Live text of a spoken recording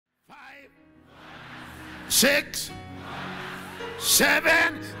6,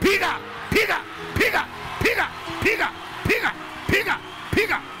 7. Piga, piga, piga, piga, piga, piga, piga,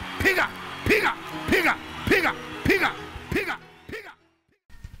 piga, piga, piga, piga, piga, piga, piga, piga.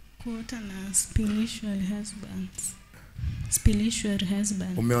 Kuota na spiritual husbands. Spiritual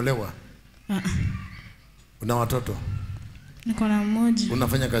husband. Umeolewa? Una watoto? Niko na mmoja.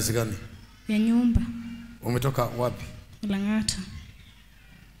 Unafanya kazi gani? Ya nyumba. Umetoka wapi? Langata.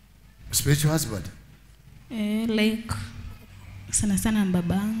 Spiritual husband? Like sana sana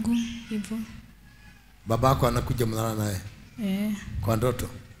babangu hivyo. Babako anakuja mnalala naye? Kwa ndoto?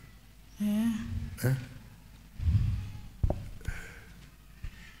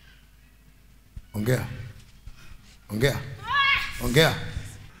 Ongea. Ongea. Ongea.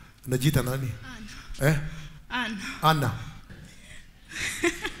 Unajiita nani? Anna. Anna.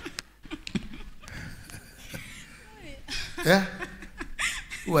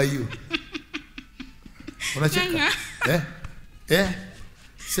 Who are you? Unacheka?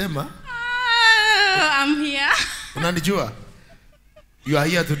 Sema. I'm here. Unanijua? You are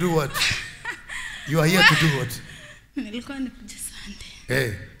here to do what? You are here to do what? Nilikuwa nikuja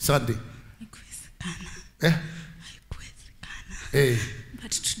Sunday. Sunday. Haikuwezekana. Haikuwezekana.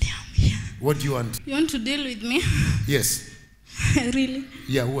 But today I'm here. What do you want? You want to deal with me? Yes. Really?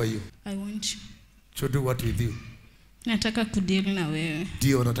 Yeah, who are you? I want you. To do what with you? Nataka kudeal na wewe.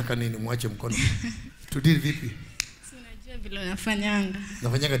 Ndio, nataka nini? Mwache mkono. To deal vipi? Si unajua vile unafanyanga.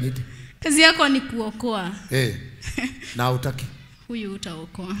 Nafanyanga nini? Kazi yako ni kuokoa. Na hutaki. Huyu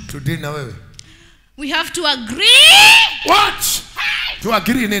utaokoa. To deal na wewe. We have to agree. What? To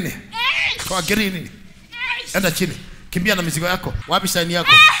agree nini? To agree nini? Enda chini. Kimbia na mizigo yako. Wapi saini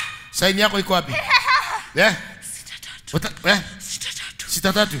yako? Saini yako iko wapi? 6-3.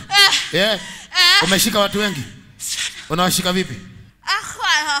 6-3. Umeshika watu wengi? Unawashika vipi?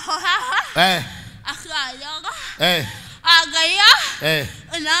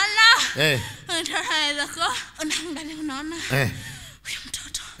 Huyu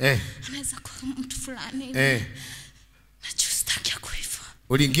mtoto anaweza kuwa mtu fulani. Najustaki kwa hivyo.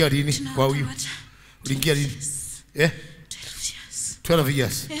 Uliingia lini kwa huyu? Uliingia lini? 12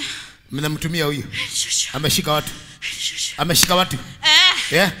 years. Mnamtumia huyu. Ameshika watu. Ameshika watu.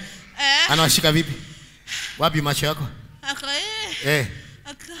 Anawashika vipi? Wapi macho yako?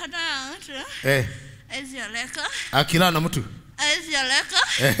 Akila na mtu.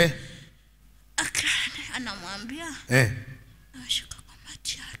 Anamwambia. Ameshuka kwa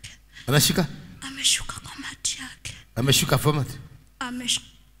mati yake. Anashika? Ameshuka kwa mati yake. Ameshuka format?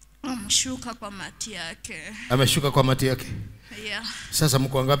 Ameshuka kwa mati yake. Ameshuka kwa mati yake. Sasa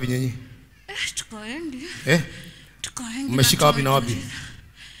mko wangapi nyinyi? Tuko wengi. Tuko wengi. Umeshika wapi na wapi?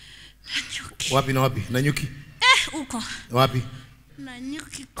 Nanyuki. Wapi na wapi? Nanyuki? Uko. Wapi?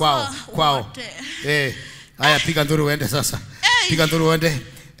 Nanyuki kwao. Haya, piga nduru uende sasa. Piga nduru uende.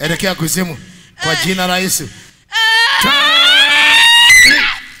 Elekea kuzimu kwa jina la Yesu.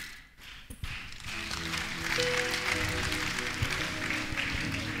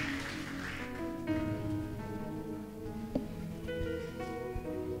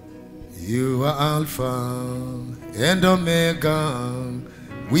 You are Alpha and Omega.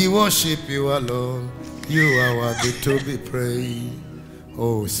 We worship you alone. You are worthy to be praised.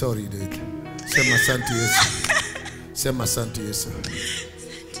 Oh, sorry, Dad. Sema asante Yesu. Sema asante Yesu.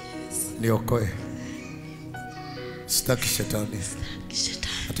 Niokoe. Sitaki shetani.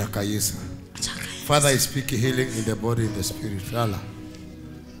 Ataka Yesu. Father, I speak healing in the body and the spirit. Lala.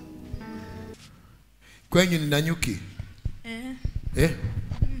 Kwenye ni nanyuki?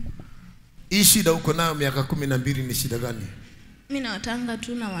 Hii shida uko nayo miaka 12 ni shida gani? Mimi nawatanga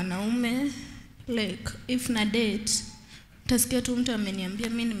tu na wanaume, like if na date utasikia tu mtu ameniambia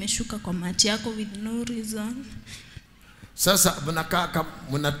mimi nimeshuka kwa mati yako with no reason. Sasa mnakaa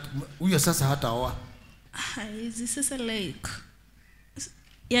kama huyo sasa hata oa. Hizi sasa like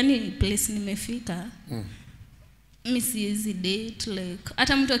yani place nimefika. Mimi siwezi date like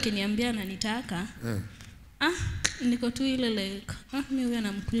hata mtu akiniambia ananitaka. Niko tu ile like mimi huyo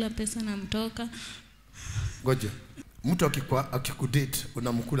anamkula pesa na mtoka. Ngoja. Mtu akikudate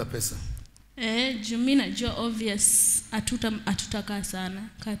unamkula pesa? Juu mimi najua obvious atutaka sana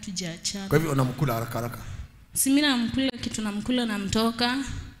kaa tujaachana. Kwa hivyo unamkula haraka haraka? Si mimi namkula kitu namkula na mtoka.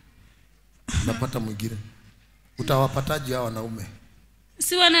 Unapata mwingine. Utawapataje hao wanaume?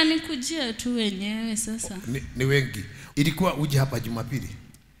 Si wananikujia tu wenyewe sasa. Ni wengi. Ilikuwa uje hapa Jumapili?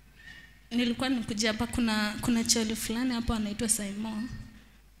 Nilikuwa nikuja hapa kuna chali fulani hapa anaitwa Simon.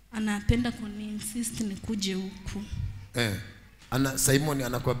 Anapenda kuniinsist nikuje huku. Simon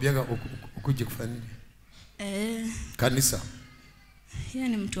anakuambiaga ukuje kufanya nini? Kanisa. Yeye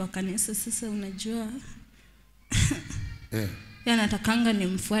ni mtu wa kanisa. Sasa unajua Anatakanga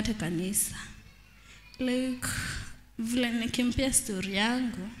nimfuate kanisa. Like vile nikimpea story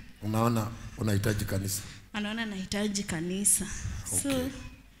yangu, unaona unahitaji kanisa. Anaona nahitaji kanisa. So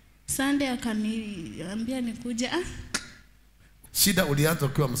Sunday akaniambia nikuje. Shida ulianza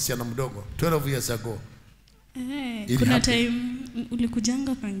ukiwa msichana mdogo 12 years ago. Kuna time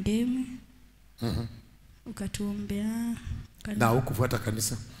ulikujanga kwa ngemi. Ukatuombea. Na hukufuata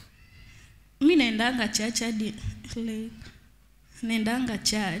kanisa? Mimi naendanga church hadi like naendanga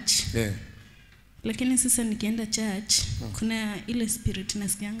church. Lakini sasa nikienda church kuna ile spirit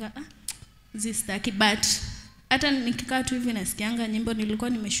nasikianga zistaki, but hata nikikaa tu hivi nasikianga nyimbo, nilikuwa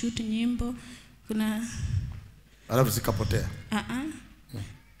nimeshoot nyimbo kuna alafu zikapotea.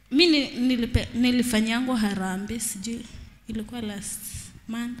 Mimi nilifanyango harambee, sijui ilikuwa last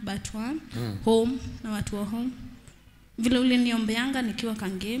month but one home na watu wa home. Vile uliniombeanga nikiwa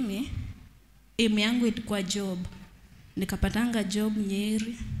Kangemi, aim yangu ilikuwa job. Nikapatanga job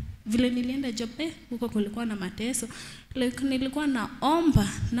Nyeri. Vile nilienda job huko kulikuwa na mateso. Like nilikuwa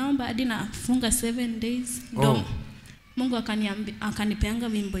naomba hadi nafunga 7 days. Mungu akanipeanga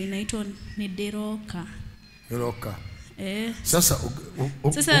wimbo inaitwa Nideroka. Sasa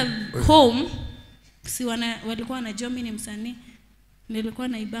home si walikuwa wanajua mimi ni msanii. Nilikuwa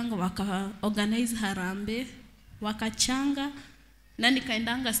naibanga, waka organize harambee, wakachanga na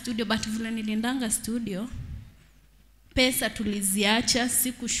nikaendanga studio, but vile niliendanga studio pesa tuliziacha,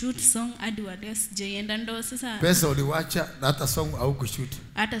 siku shoot song hadi wale sijaenda. Ndo sasa pesa uliwacha na hata song au kushoot?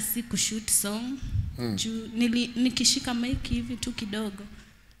 Hata siku shoot song. Juu nikishika mic hivi tu kidogo,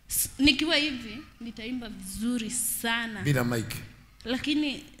 nikiwa hivi nitaimba vizuri sana bila mic,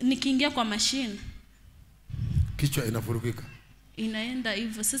 lakini nikiingia kwa machine kichwa inafurugika, inaenda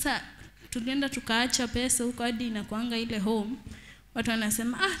hivyo. Sasa tulienda tukaacha pesa huko hadi inakuanga ile home. Watu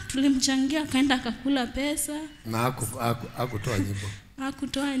wanasema tulimchangia kaenda akakula pesa na hakutoa nyimbo.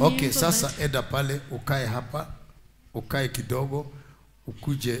 Hakutoa nyimbo. Okay, sasa enda pale ukae hapa, ukae kidogo,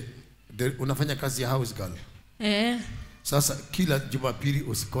 ukuje unafanya kazi ya house girl. Sasa kila Jumapili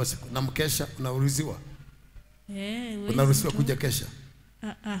usikose na mkesha unaruhusiwa. Unaruhusiwa kuja kesha?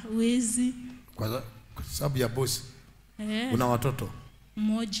 Wezi. Kwa sababu ya boss. Una watoto?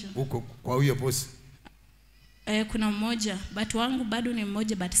 Mmoja. Huko kwa huyo boss? Kuna mmoja, but wangu bado ni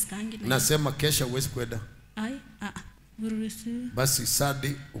mmoja, but sikangi. Nasema kesha uwezi kwenda. Uruhusiwa. Basi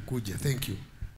Sunday ukuje. Thank you.